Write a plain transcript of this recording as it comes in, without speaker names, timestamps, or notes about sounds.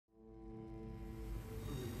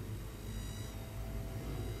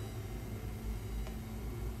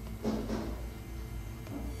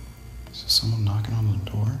Is someone knocking on the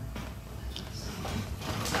door?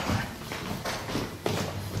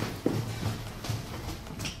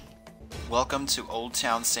 Welcome to Old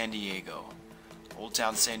Town San Diego. Old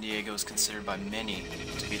Town San Diego is considered by many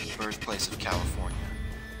to be the birthplace of California.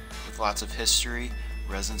 With lots of history,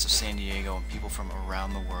 residents of San Diego and people from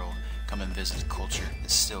around the world come and visit a culture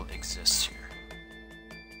that still exists here.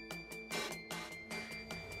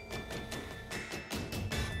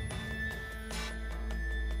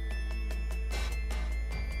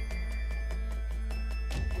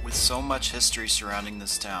 With so much history surrounding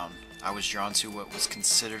this town, I was drawn to what was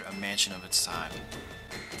considered a mansion of its time,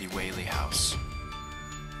 the Whaley House.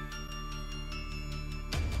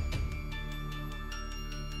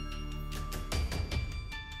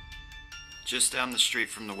 Just down the street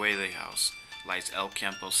from the Whaley House lies El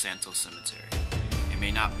Campo Santo Cemetery. It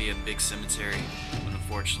may not be a big cemetery, but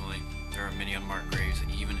unfortunately, there are many unmarked graves that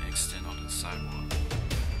even extend onto the sidewalk.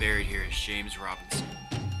 Buried here is James Robinson,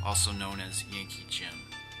 also known as Yankee Jim,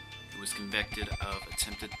 who was convicted of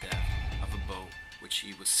attempted theft of a boat, which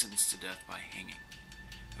he was sentenced to death by hanging.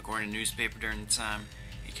 According to a newspaper during the time,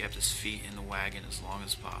 he kept his feet in the wagon as long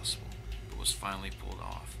as possible, but was finally pulled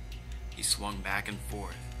off. He swung back and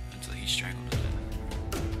forth until he strangled to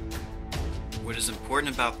death. What is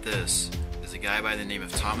important about this is a guy by the name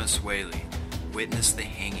of Thomas Whaley witnessed the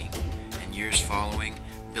hanging, and years following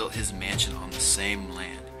built his mansion on the same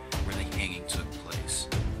land where the hanging took place.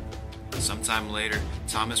 Sometime later,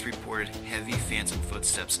 Thomas reported heavy phantom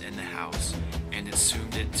footsteps in the house and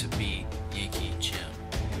assumed it to be Yankee Jim.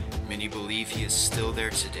 Many believe he is still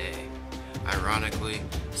there today. Ironically,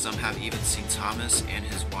 some have even seen Thomas and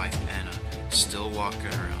his wife Anna still walking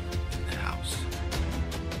around in the house.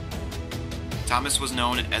 Thomas was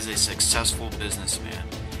known as a successful businessman.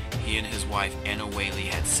 He and his wife Anna Whaley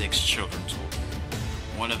had 6 children total.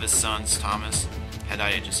 One of his sons, Thomas, had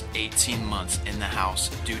died at just 18 months in the house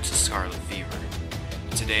due to scarlet fever.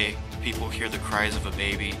 Today, people hear the cries of a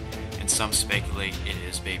baby, and some speculate it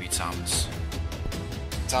is baby Thomas.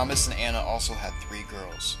 Thomas and Anna also had 3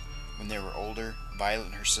 girls. When they were older, Violet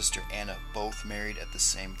and her sister Anna both married at the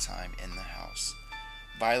same time in the house.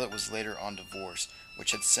 Violet was later on divorce,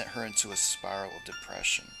 which had sent her into a spiral of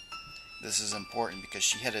depression. This is important because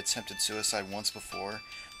she had attempted suicide once before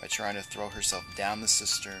by trying to throw herself down the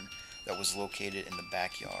cistern that was located in the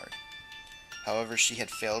backyard. However, she had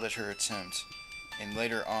failed at her attempt, and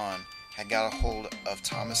later on had got a hold of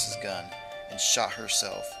Thomas's gun and shot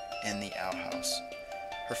herself in the outhouse.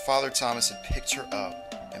 Her father Thomas had picked her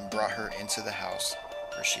up and brought her into the house,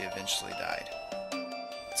 where she eventually died.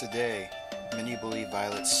 Today, many believe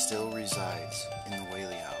Violet still resides in the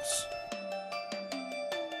Whaley House.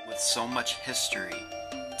 With so much history,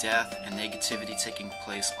 death, and negativity taking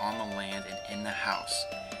place on the land and in the house,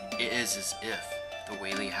 it is as if the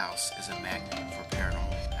Whaley House is a magnet for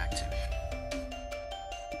paranormal activity.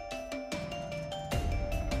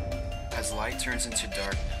 As light turns into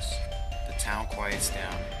darkness, the town quiets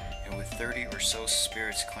down, and with 30 or so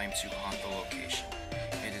spirits claim to haunt the location,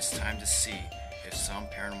 it is time to see if some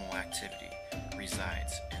paranormal activity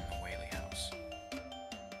resides in the Whaley House.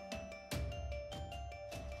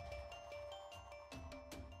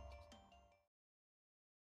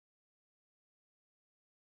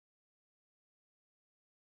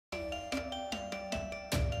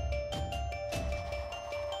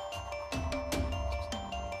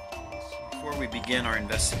 Before we begin our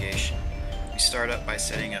investigation, we start up by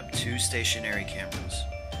setting up 2 stationary cameras.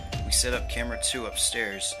 We set up camera 2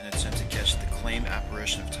 upstairs in an attempt to catch the claimed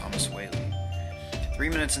apparition of Thomas Whaley. 3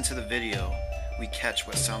 minutes into the video, we catch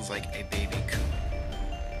what sounds like a baby cooing.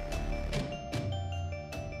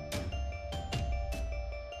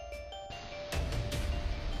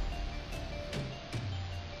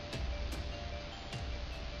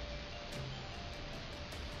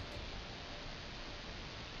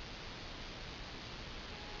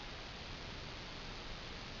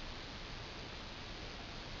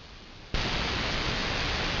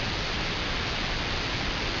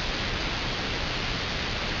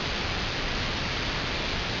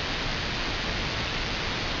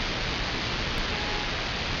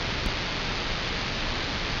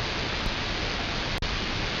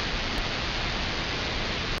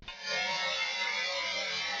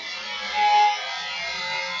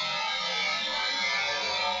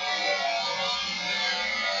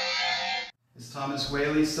 Is Thomas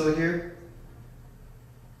Whaley still here?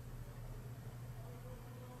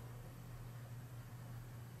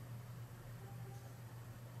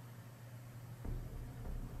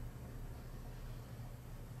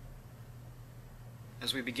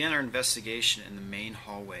 As we begin our investigation in the main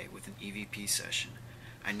hallway with an EVP session,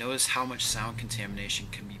 I noticed how much sound contamination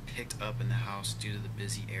can be picked up in the house due to the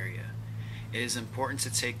busy area. It is important to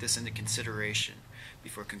take this into consideration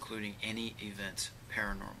before concluding any event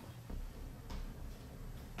paranormal.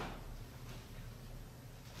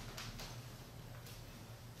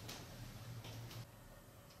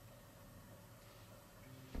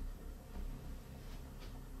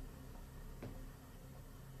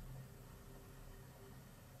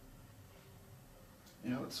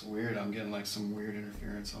 You know, it's weird. I'm getting like some weird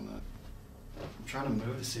interference on that. I'm trying to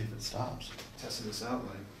move to see if it stops. I tested this out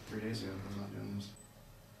like 3 days ago. I was not doing this.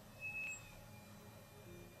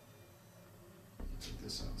 Check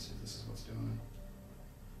this out and see if this is what's doing it.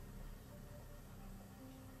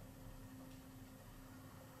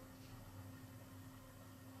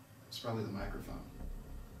 It's probably the microphone.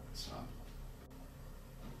 Stop.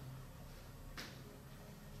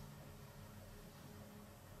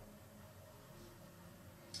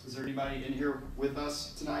 Is there anybody in here with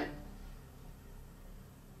us tonight?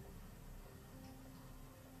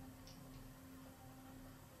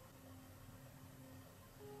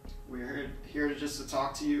 We're here just to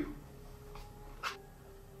talk to you.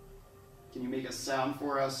 Can you make a sound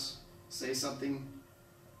for us? Say something?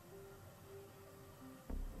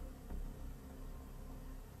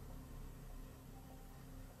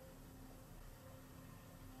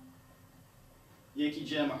 Yankee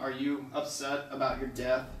Jim, are you upset about your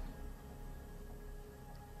death?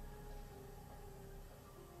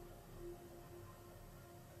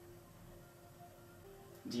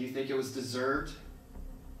 Do you think it was deserved?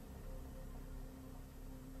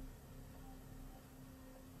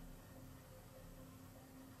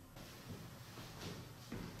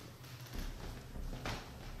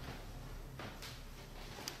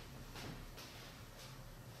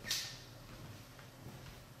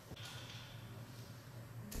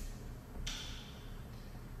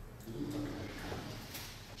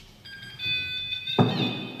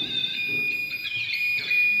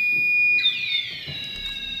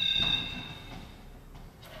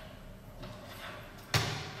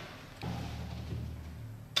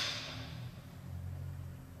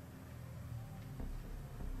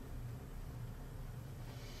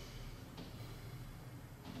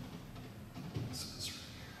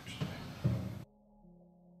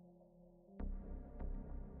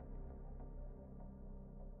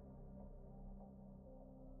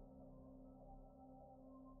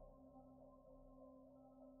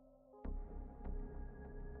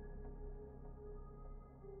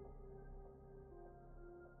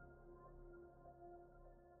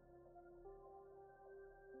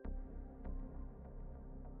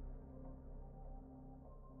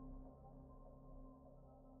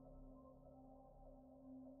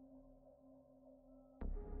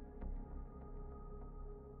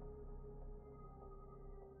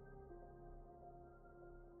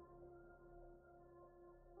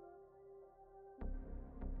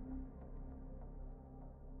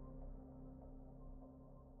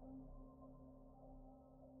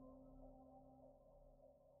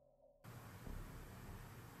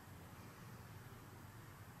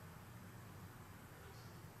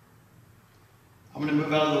 I'm going to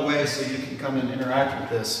move out of the way so you can come and interact with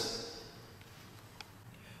this.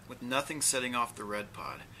 With nothing setting off the red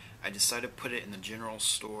pod, I decided to put it in the general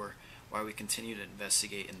store while we continue to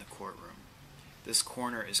investigate in the courtroom. This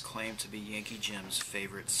corner is claimed to be Yankee Jim's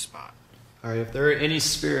favorite spot. Alright, if there are any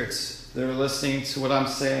spirits that are listening to what I'm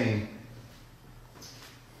saying,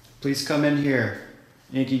 please come in here.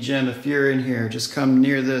 Yankee Jim, if you're in here, just come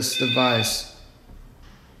near this device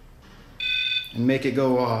and make it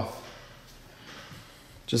go off.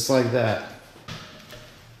 Just like that.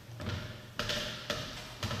 I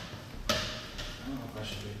don't know if I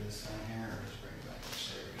should leave this down here or just bring it back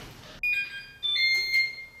upstairs.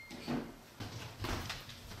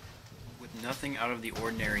 With nothing out of the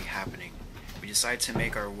ordinary happening, we decided to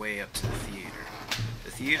make our way up to the theater.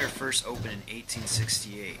 The theater first opened in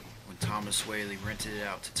 1868 when Thomas Whaley rented it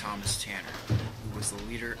out to Thomas Tanner, who was the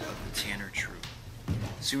leader of the Tanner troupe.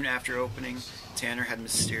 Soon after opening, Tanner had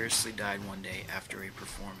mysteriously died one day after a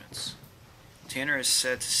performance. Tanner is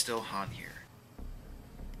said to still haunt here.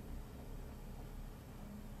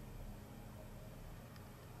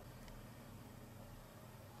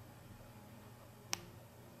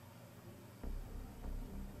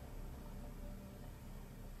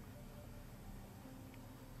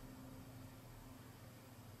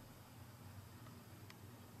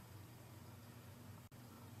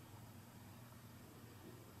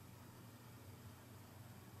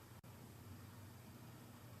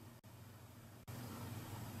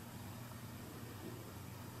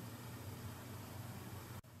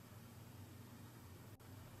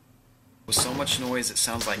 With so much noise, it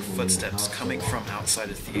sounds like footsteps coming from outside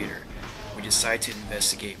the theater. We decide to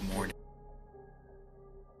investigate more.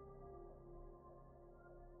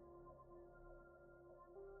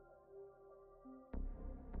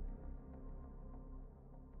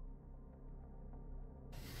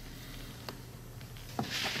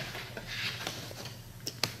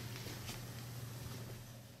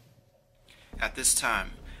 At this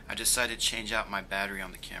time, I decided to change out my battery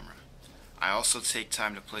on the camera. I also take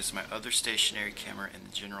time to place my other stationary camera in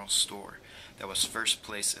the general store that was first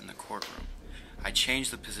placed in the courtroom. I changed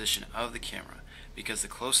the position of the camera because the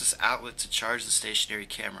closest outlet to charge the stationary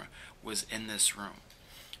camera was in this room.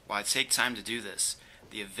 While I take time to do this,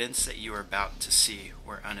 the events that you are about to see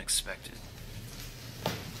were unexpected.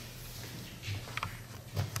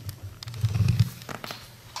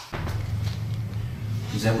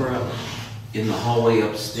 Zebra, in the hallway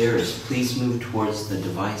upstairs, please move towards the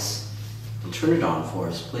device and turn it on for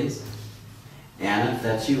us, please. Anna, if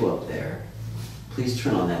that's you up there, please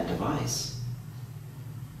turn on that device.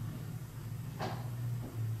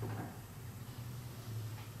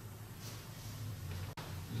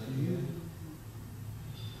 Is that you?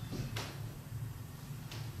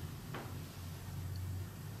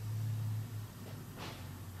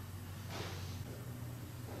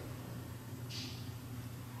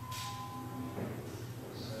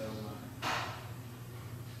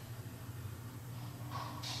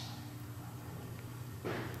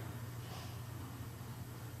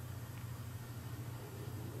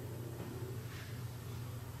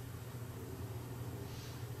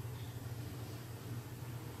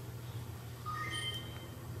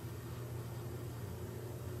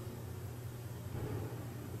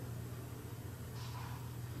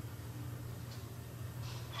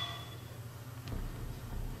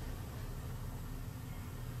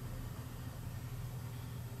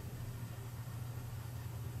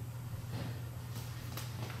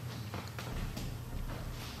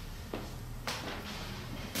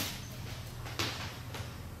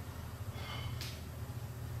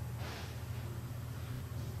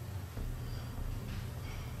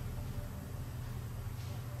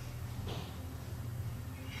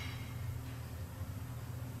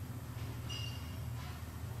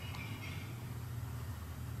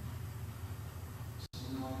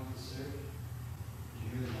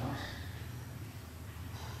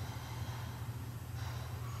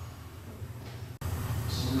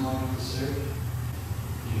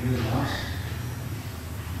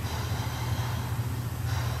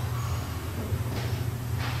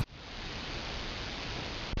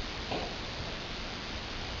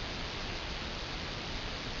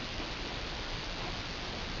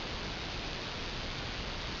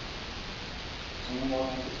 Someone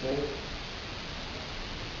walking upstairs?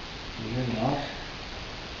 You hear the knock?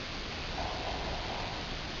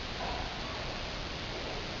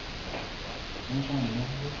 Someone trying to knock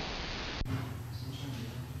you? Someone trying to knock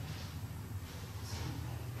you?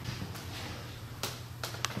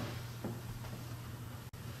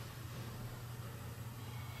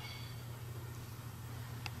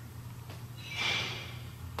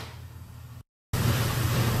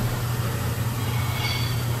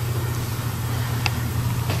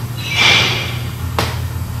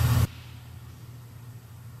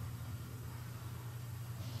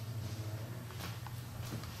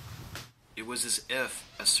 It was as if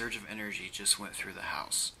a surge of energy just went through the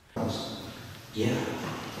house. Yeah,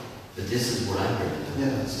 but this is what I heard.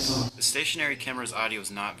 Yeah, it's a song. The stationary camera's audio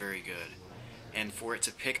is not very good, and for it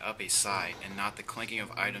to pick up a sigh and not the clinking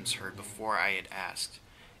of items heard before I had asked,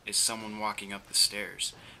 "Is someone walking up the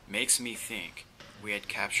stairs?" makes me think we had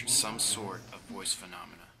captured some sort of voice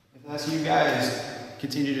phenomena. If that's you guys,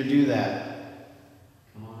 continue to do that.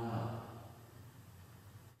 Come on up.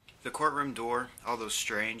 The courtroom door, although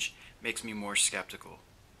strange, makes me more skeptical.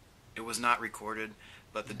 It was not recorded,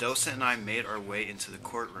 but the docent and I made our way into the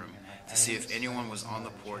courtroom to see if anyone was on the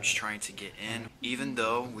porch trying to get in. Even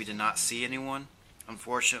though we did not see anyone,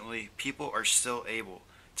 unfortunately, people are still able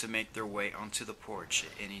to make their way onto the porch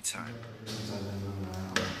at any time.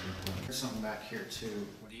 There's something back here too.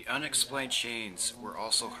 The unexplained chains were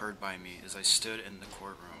also heard by me as I stood in the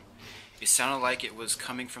courtroom. It sounded like it was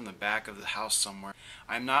coming from the back of the house somewhere.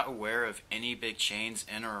 I'm not aware of any big chains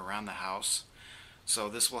in or around the house, so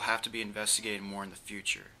this will have to be investigated more in the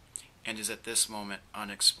future, and is at this moment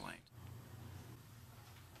unexplained.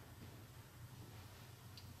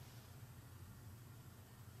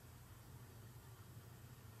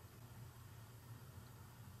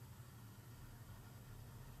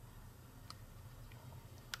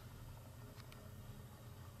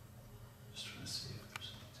 Just trying to see if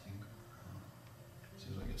there's anything around.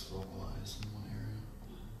 Seems like it's localized in one area.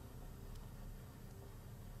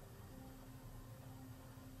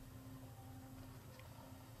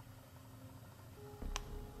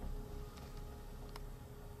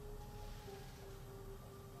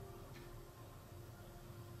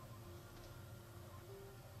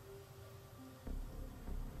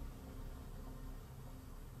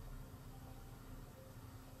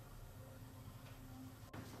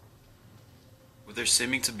 With there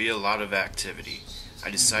seeming to be a lot of activity,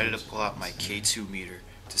 I decided to pull out my K2 meter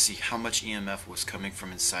to see how much EMF was coming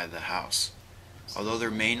from inside the house. Although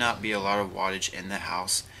there may not be a lot of wattage in the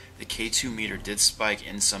house, the K2 meter did spike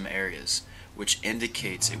in some areas, which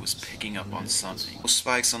indicates it was picking up on something. No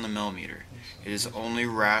spikes on the millimeter. It is only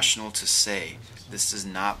rational to say this does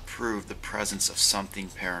not prove the presence of something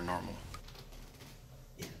paranormal.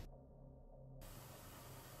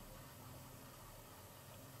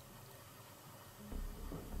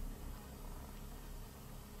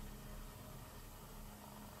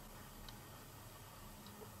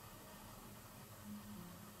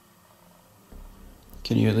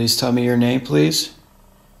 Can you at least tell me your name, please?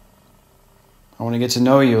 I want to get to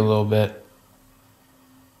know you a little bit.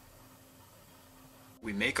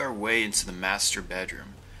 We make our way into the master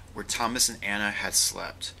bedroom, where Thomas and Anna had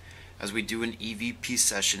slept. As we do an EVP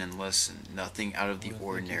session and listen, nothing out of the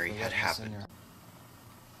ordinary had happened.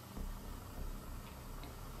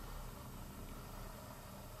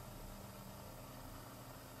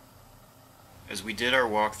 As we did our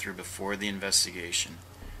walkthrough before the investigation,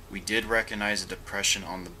 we did recognize a depression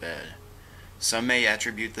on the bed. Some may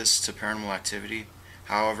attribute this to paranormal activity.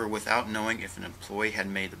 However, without knowing if an employee had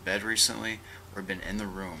made the bed recently or been in the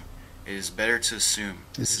room, it is better to assume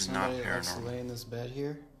this is not paranormal. Likes to lay in this bed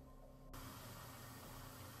here?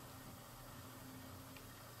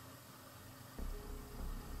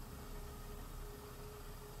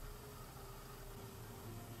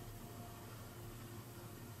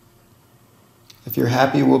 If you're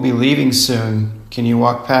happy we'll be leaving soon, can you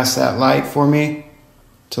walk past that light for me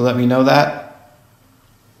to let me know that?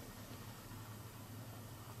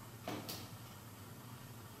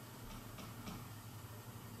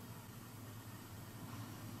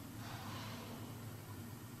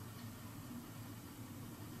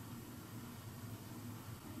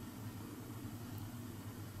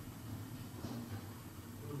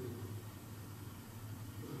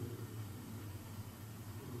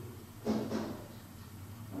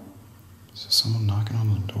 Is there someone knocking on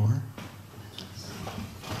the door?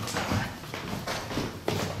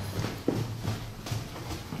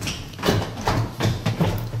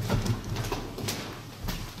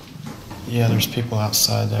 Yeah, there's people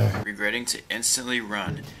outside there. Regretting to instantly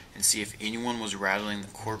run and see if anyone was rattling the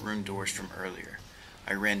courtroom doors from earlier,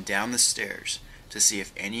 I ran down the stairs to see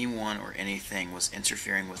if anyone or anything was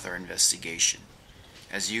interfering with our investigation.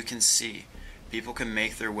 As you can see, people can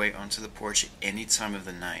make their way onto the porch at any time of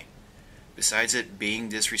the night. Besides it being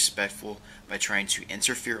disrespectful by trying to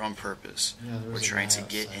interfere on purpose or trying to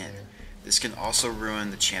get in, this can also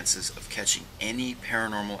ruin the chances of catching any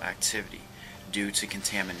paranormal activity due to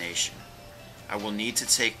contamination. I will need to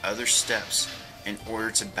take other steps in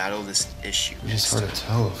order to battle this issue. It's hard to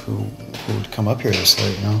tell of who would come up here this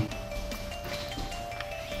late, you know?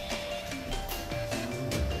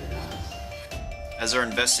 As our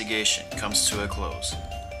investigation comes to a close,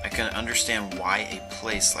 I can understand why a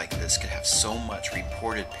place like this could have so much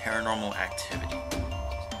reported paranormal activity.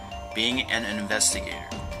 Being an investigator,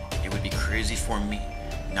 it would be crazy for me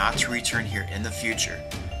not to return here in the future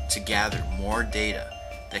to gather more data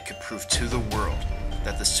that could prove to the world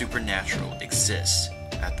that the supernatural exists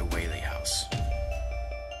at the Whaley House.